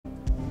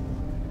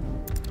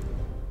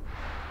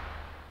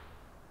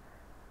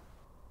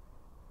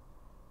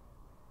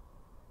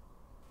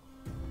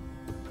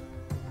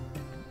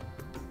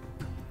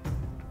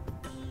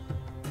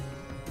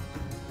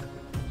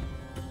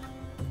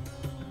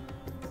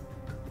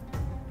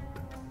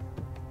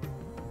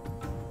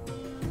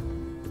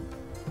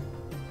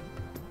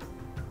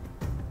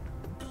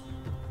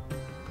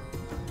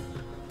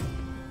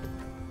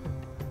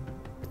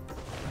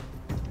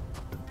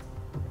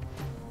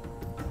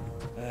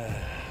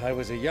I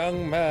was a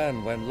young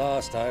man when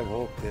last I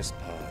walked this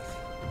path.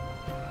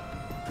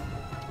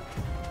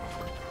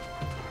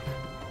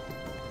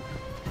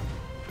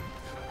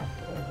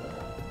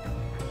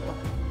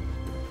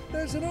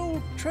 There's an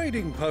old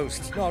trading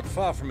post not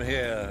far from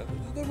here.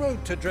 The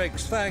road to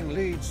Drake's Fang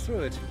leads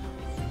through it.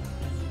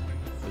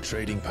 The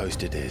trading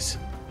post it is.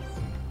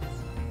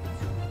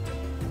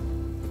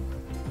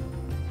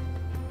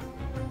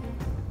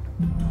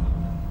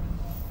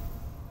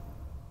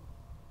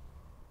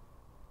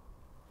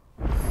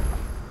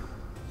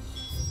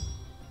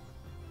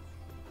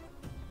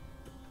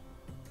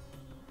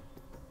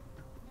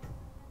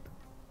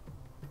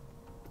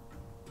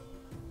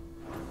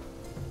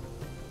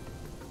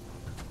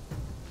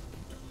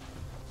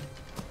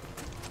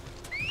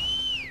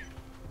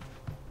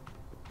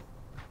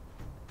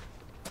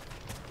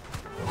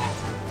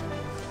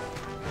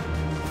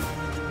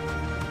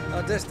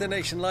 Our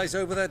destination lies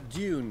over that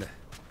dune,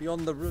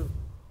 beyond the room.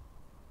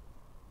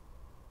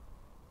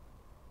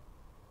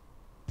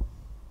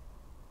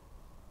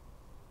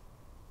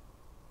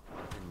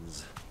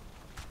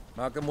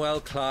 Mark 'em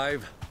well,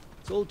 Clive.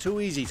 It's all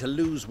too easy to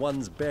lose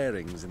one's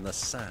bearings in the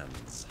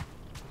sands.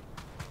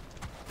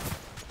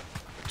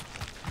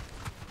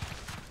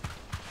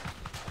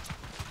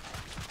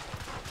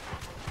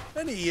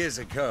 Many years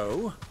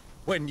ago,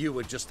 when you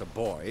were just a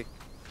boy,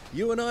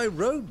 you and I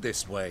rode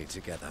this way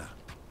together.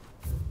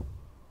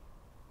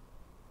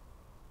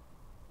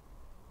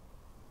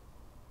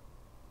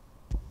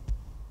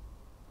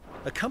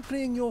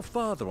 Accompanying your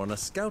father on a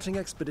scouting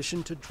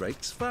expedition to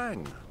Drake's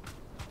Fang.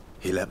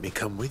 He let me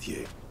come with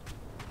you.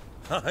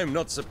 I'm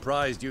not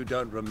surprised you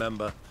don't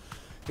remember.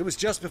 It was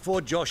just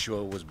before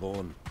Joshua was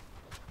born.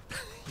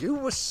 You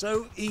were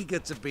so eager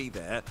to be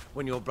there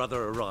when your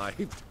brother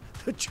arrived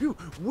that you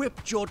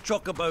whipped your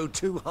chocobo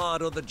too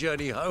hard on the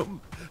journey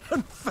home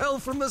and fell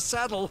from the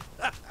saddle.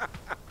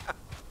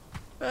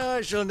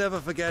 I shall never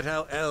forget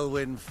how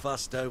Elwyn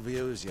fussed over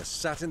you as you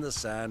sat in the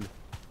sand,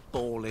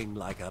 bawling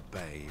like a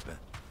babe.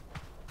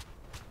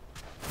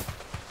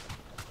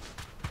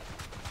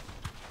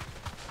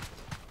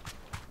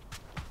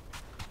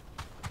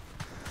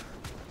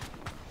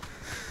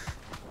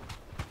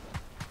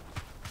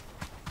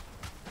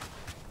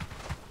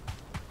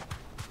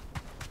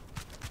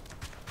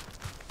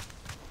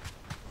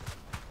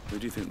 Who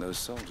do you think those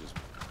soldiers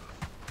were?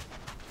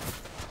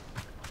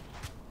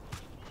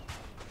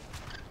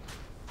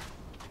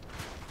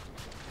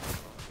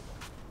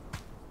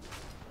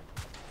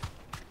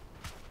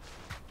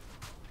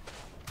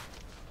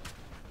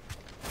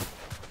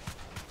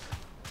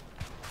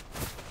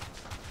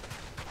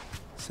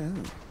 So,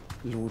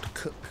 Lord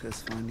Cook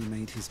has finally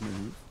made his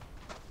move?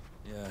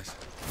 Yes.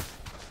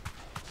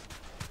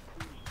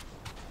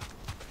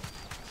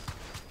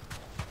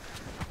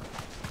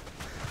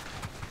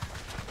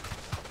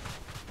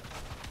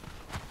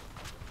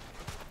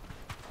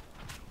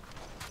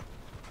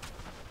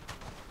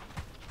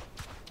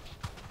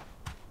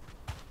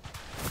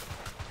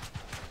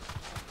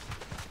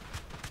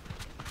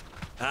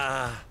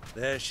 Ah,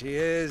 there she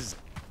is.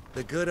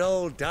 The good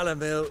old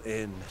Dalamil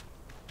Inn.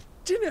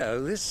 Do you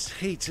know, this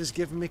heat has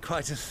given me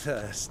quite a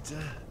thirst.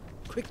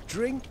 Quick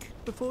drink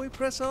before we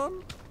press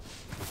on?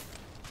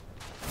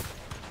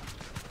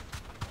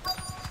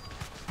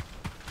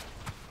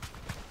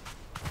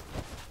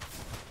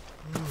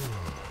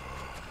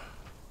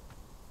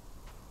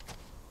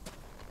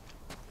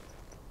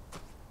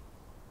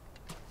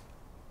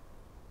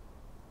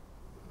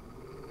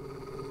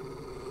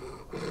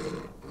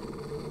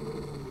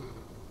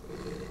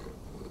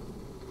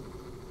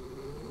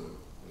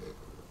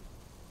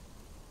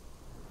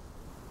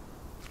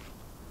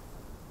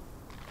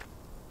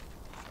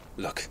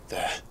 Look,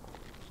 there.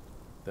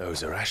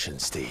 Those are Ashen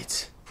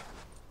steeds.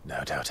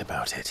 No doubt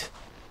about it.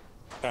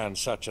 And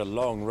such a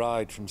long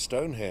ride from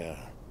Stonehair.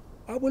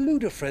 Our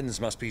Waluda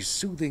friends must be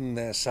soothing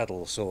their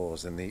saddle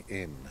sores in the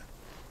inn.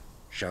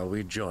 Shall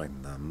we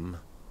join them?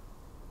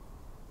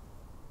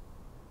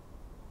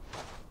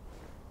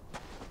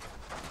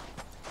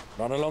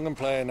 Run along and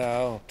play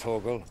now,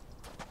 Torgal.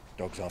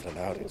 Dogs aren't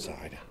allowed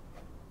inside.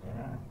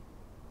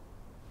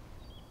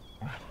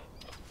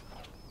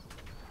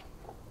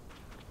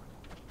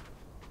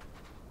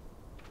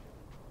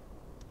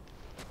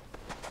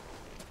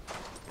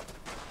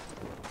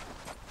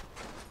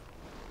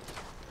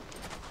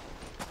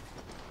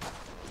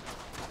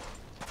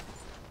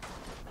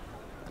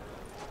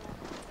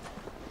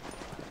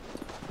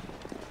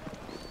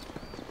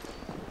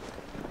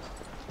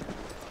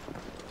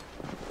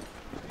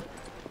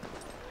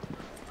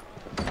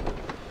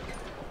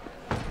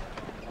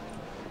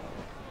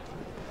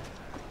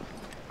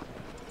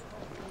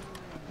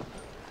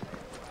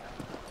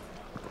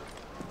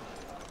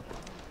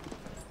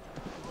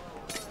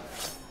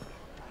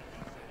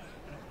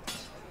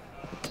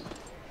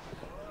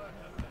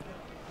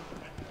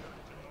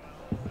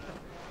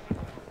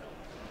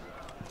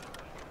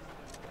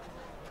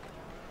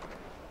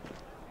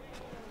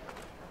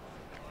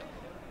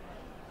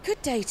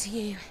 Good day to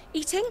you.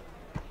 Eating?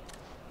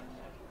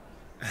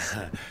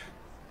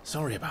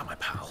 Sorry about my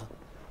pal.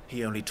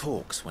 He only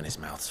talks when his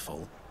mouth's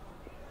full.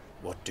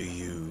 What do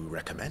you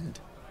recommend?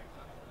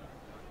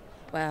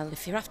 Well,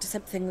 if you're after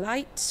something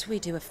light, we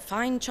do a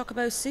fine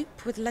chocobo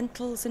soup with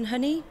lentils and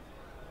honey.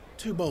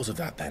 2 bowls of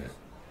that, then.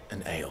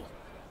 An ale.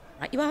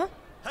 Right you are.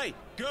 Hey,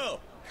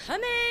 girl!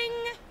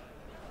 Coming!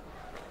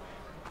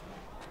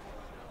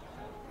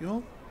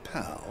 Your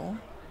pal?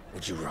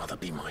 Would you rather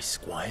be my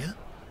squire?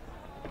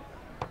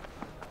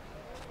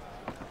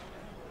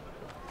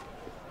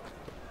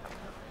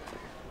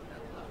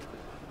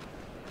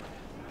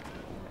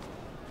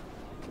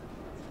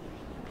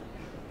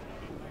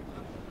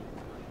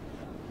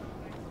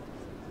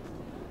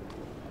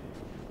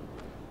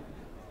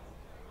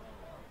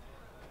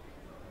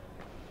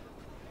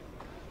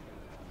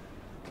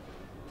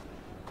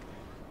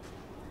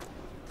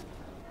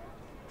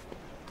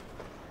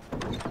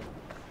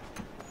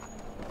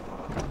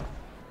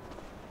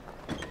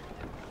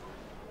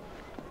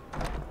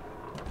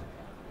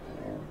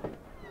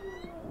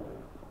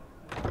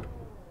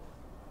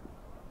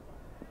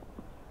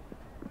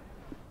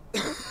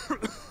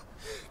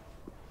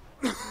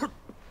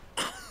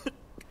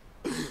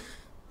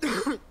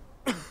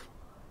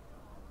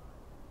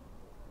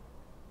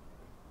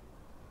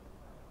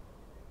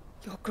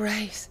 Your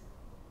Grace,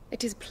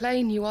 it is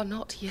plain you are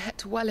not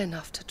yet well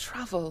enough to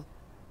travel.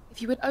 If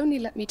you would only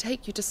let me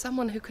take you to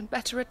someone who can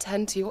better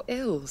attend to your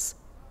ills.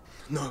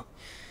 No,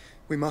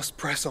 we must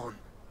press on.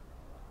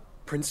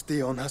 Prince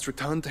Dion has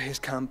returned to his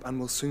camp and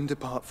will soon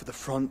depart for the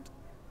front.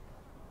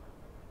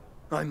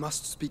 I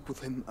must speak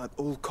with him at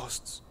all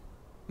costs.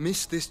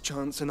 Miss this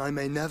chance and I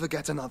may never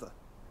get another.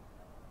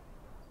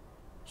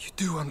 You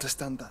do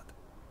understand that?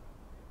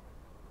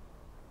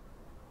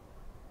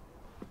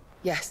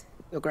 Yes,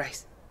 Your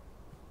Grace.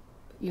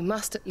 But you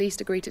must at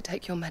least agree to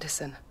take your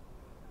medicine.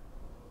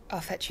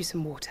 I'll fetch you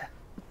some water.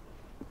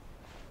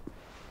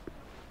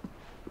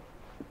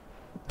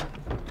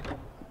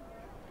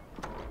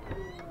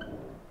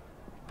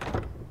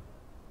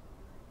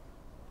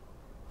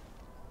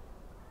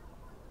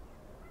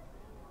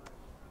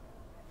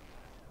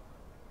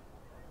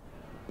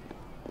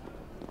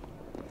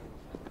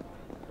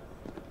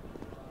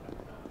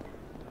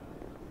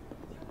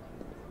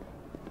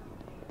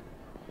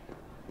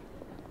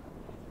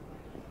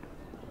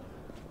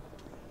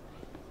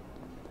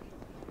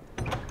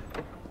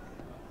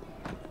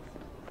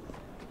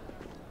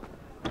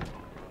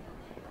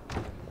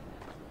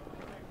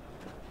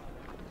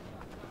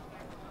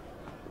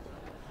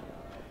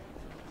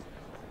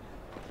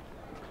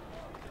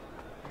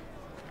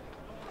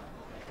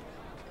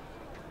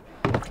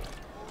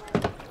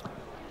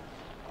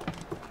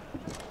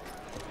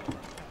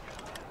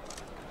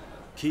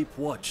 Keep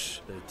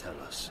watch, they tell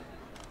us.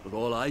 But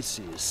all I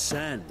see is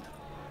sand.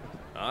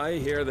 I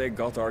hear they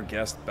got our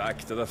guest back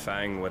to the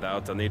Fang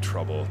without any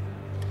trouble.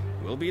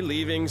 We'll be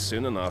leaving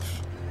soon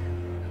enough.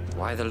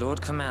 Why the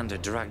Lord Commander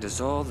dragged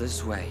us all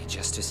this way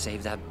just to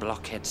save that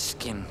blockhead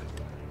skin,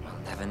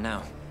 we'll never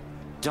know.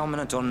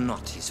 Dominant or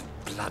not, he's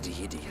a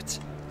bloody idiot.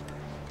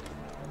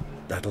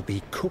 That'll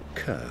be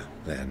Cooker,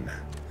 then.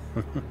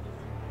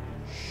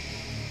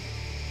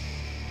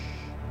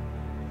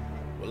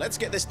 Well, let's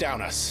get this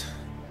down us.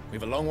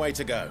 We've a long way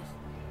to go.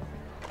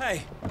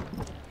 Hey,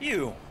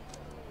 you!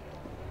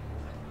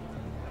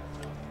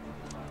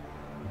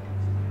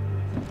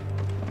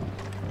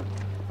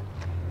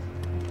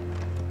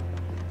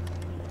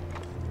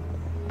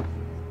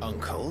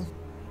 Uncle?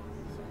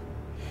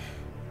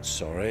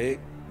 Sorry.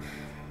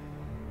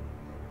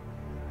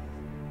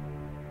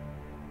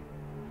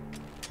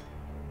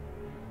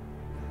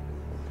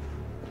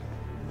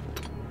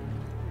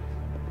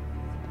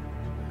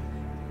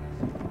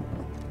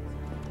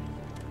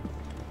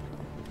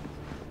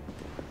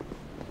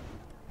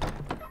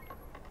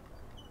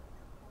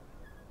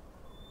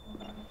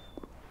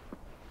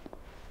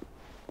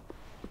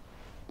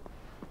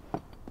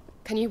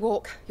 Can you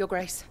walk, Your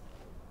Grace?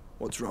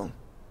 What's wrong?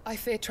 I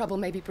fear trouble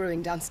may be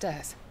brewing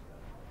downstairs.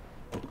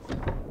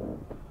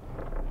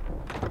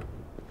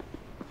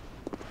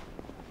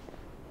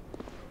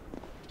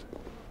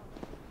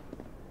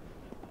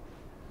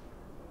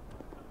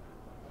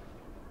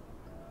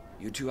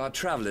 You two are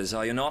travelers,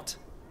 are you not?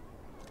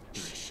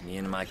 Me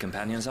and my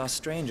companions are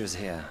strangers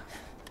here.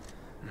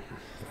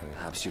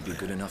 Perhaps you'd be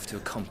good enough to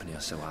accompany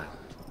us a while.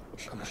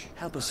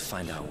 Help us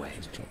find our way.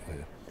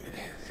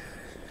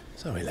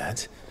 Sorry,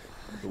 lads,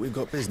 but we've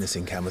got business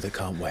in camera that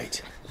can't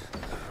wait.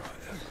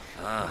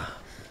 Ah,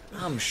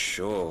 I'm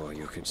sure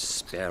you could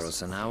spare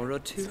us an hour or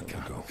two.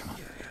 Come on.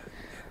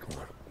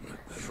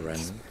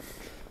 Friend.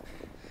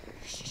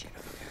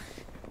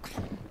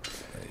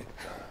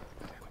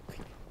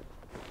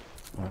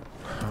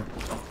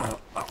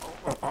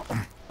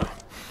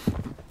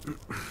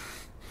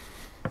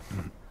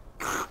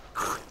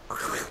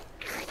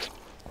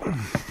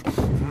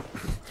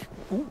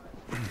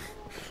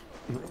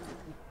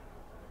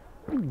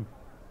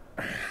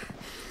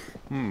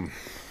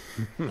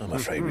 I'm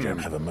afraid we don't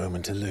have a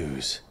moment to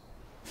lose.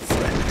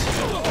 Friend.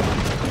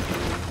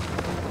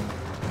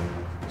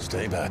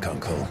 Stay back,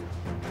 Uncle.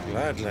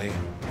 Gladly.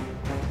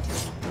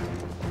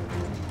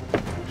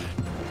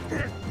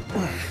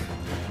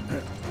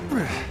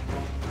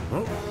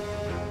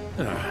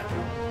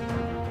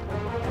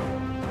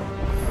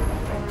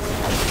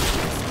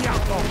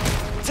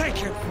 Take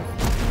him!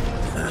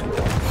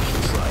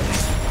 Try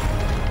this.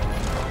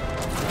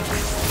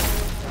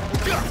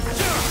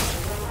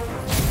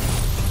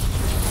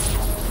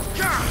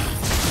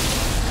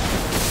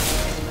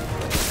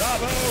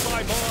 Bravo,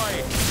 my boy!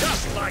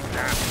 Just like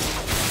that!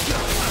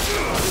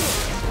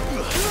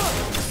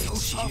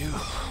 It's you.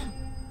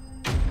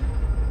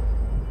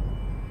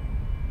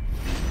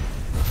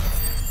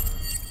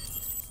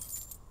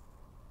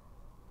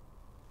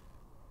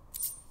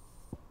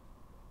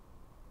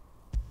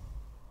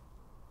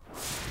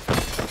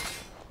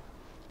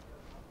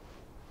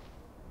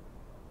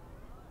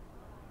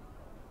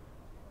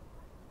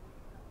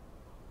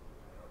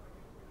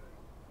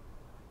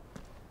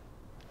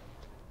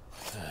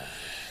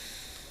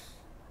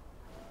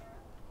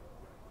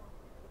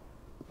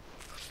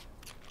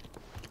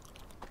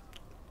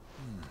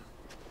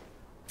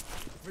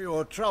 For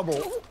your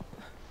trouble.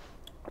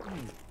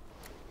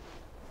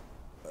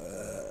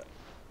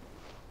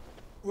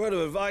 Word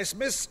of advice,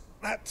 miss.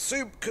 That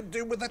soup could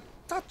do with a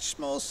touch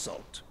more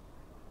salt.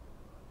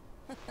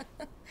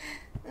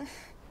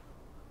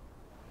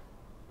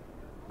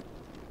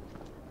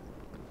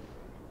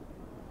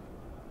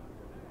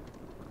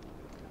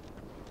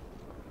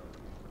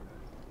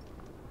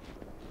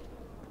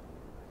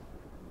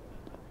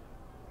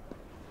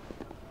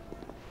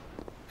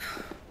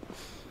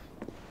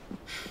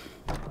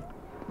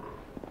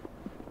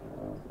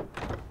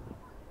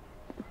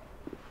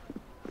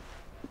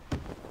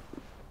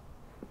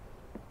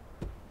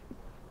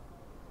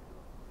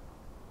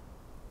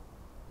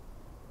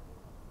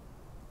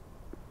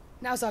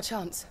 Now's our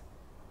chance.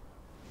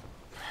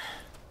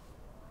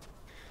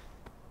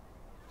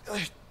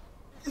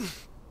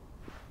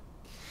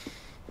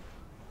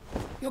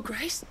 Your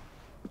Grace?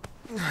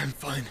 I'm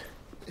fine.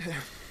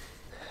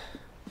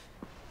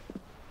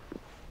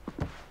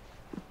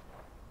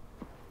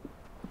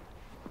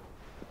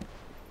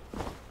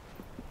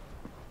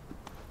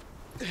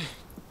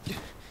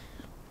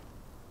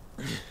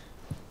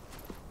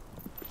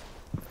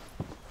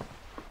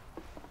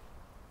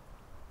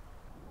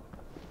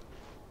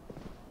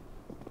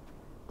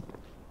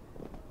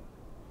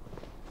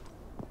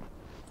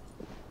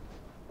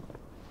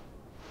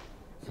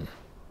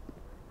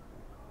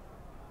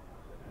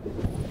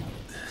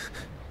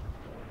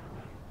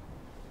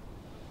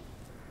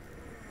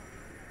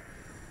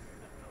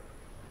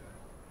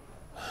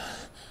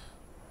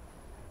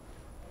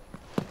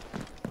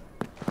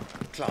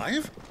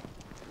 Clive?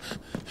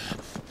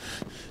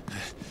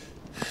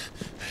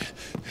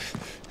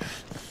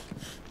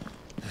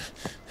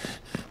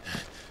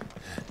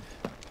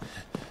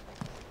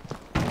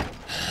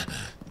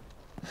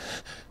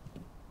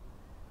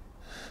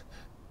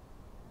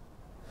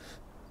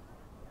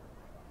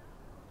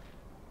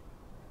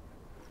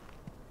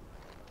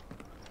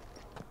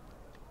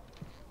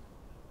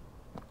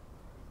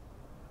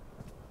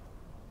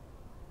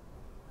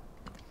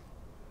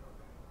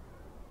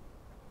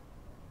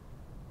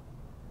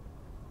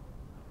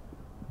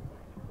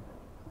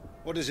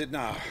 What is it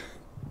now?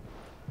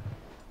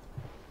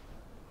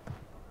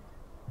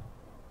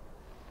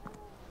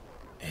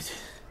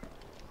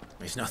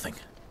 It's nothing.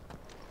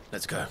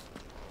 Let's go.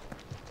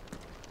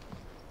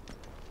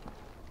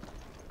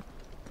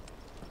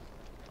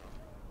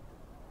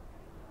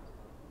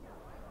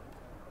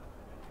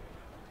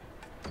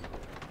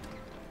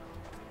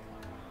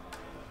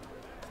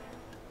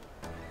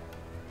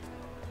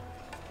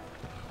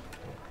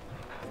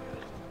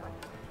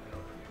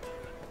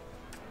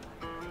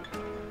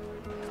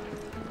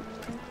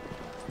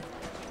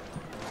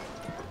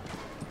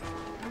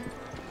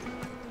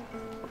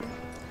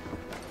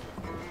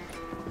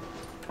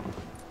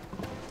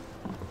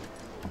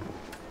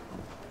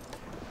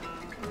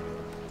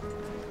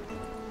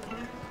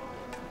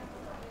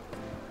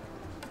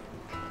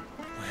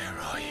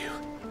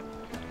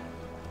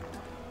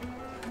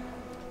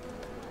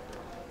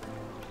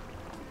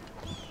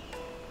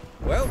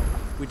 Well,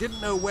 we didn't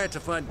know where to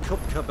find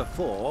Kupka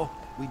before.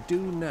 We do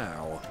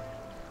now.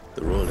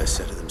 The royalists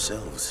said it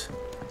themselves.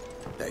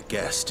 Their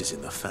guest is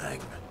in the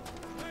Fang.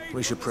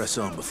 We should press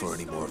on before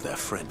any more of their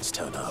friends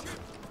turn up.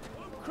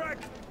 Crack,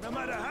 no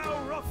matter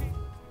how rocky.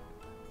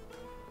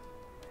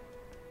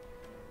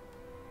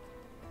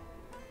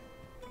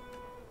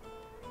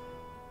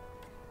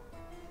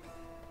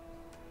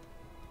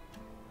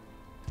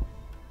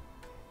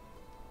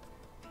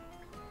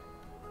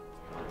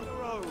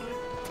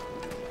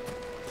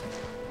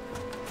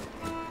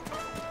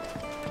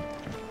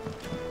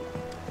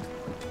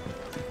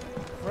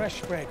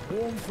 Fresh bread,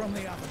 warm from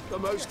the oven. The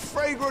most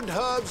fragrant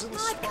herbs and My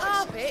spices.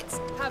 carpets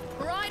have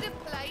pride of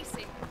place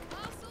in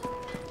castle.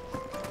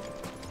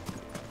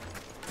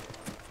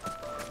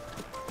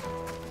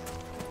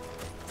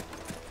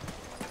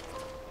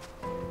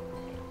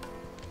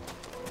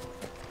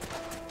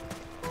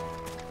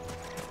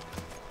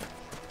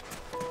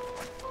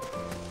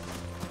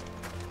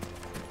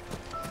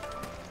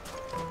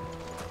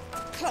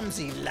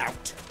 Clumsy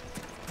lout.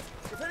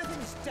 If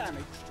anything's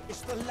damaged,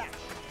 it's the lash.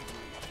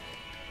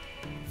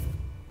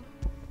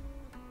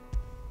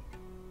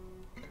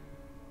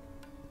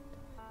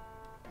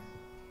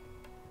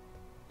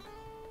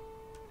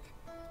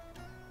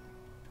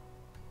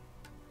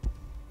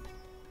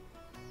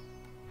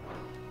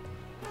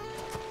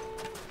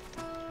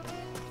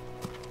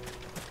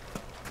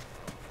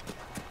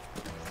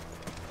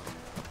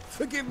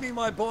 Forgive me,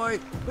 my boy,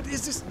 but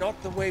is this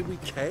not the way we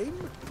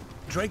came?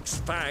 Drake's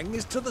Fang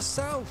is to the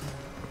south.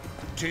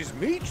 'Tis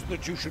meet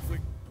that you should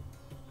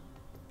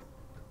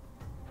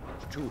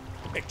to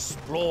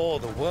explore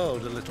the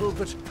world a little,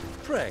 but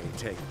pray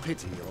take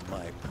pity on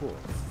my poor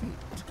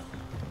feet.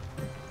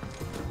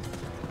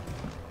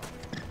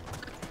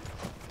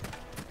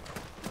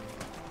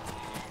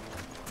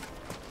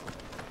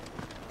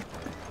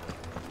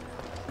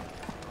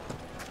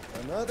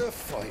 Another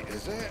fight,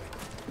 is it?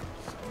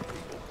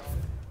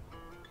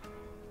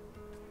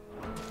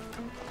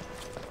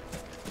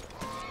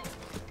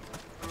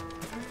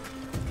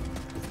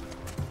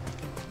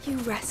 You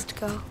rest,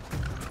 girl.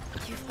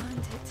 You find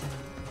it.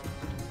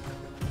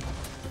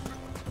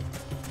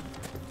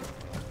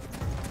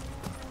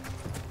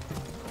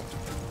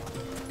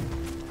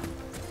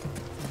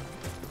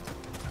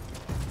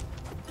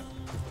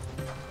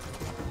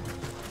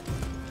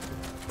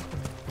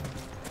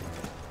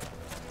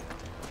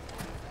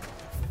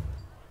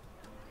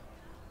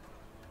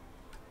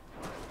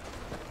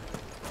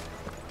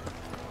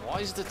 Why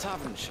is the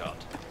tavern shut?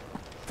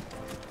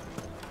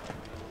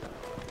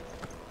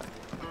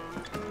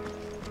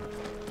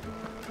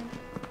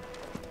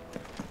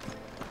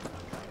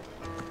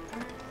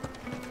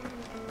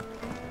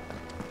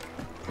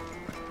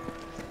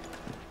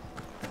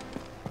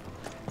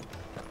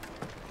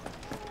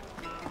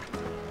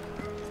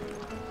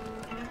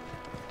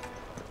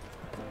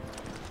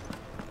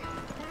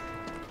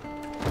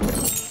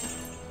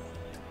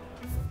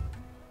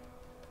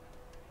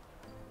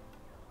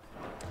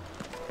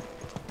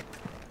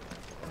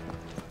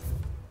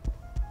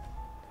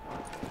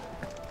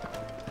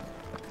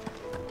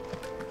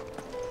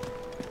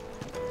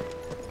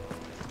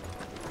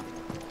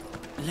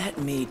 Let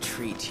me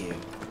treat you.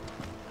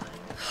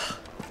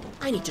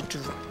 I need a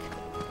drink.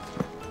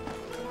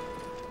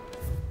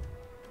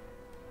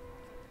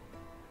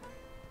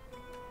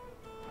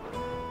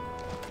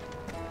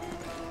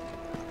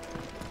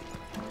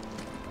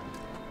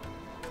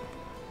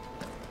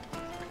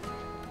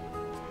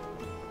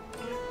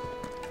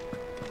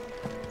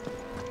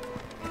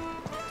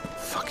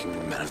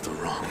 Fucking men of the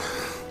wrong.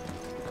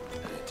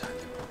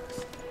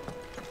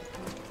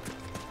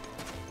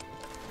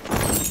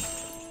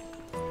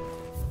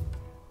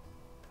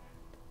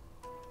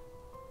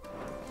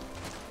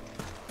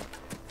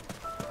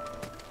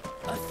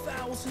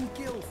 1,000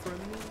 gil for a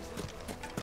measly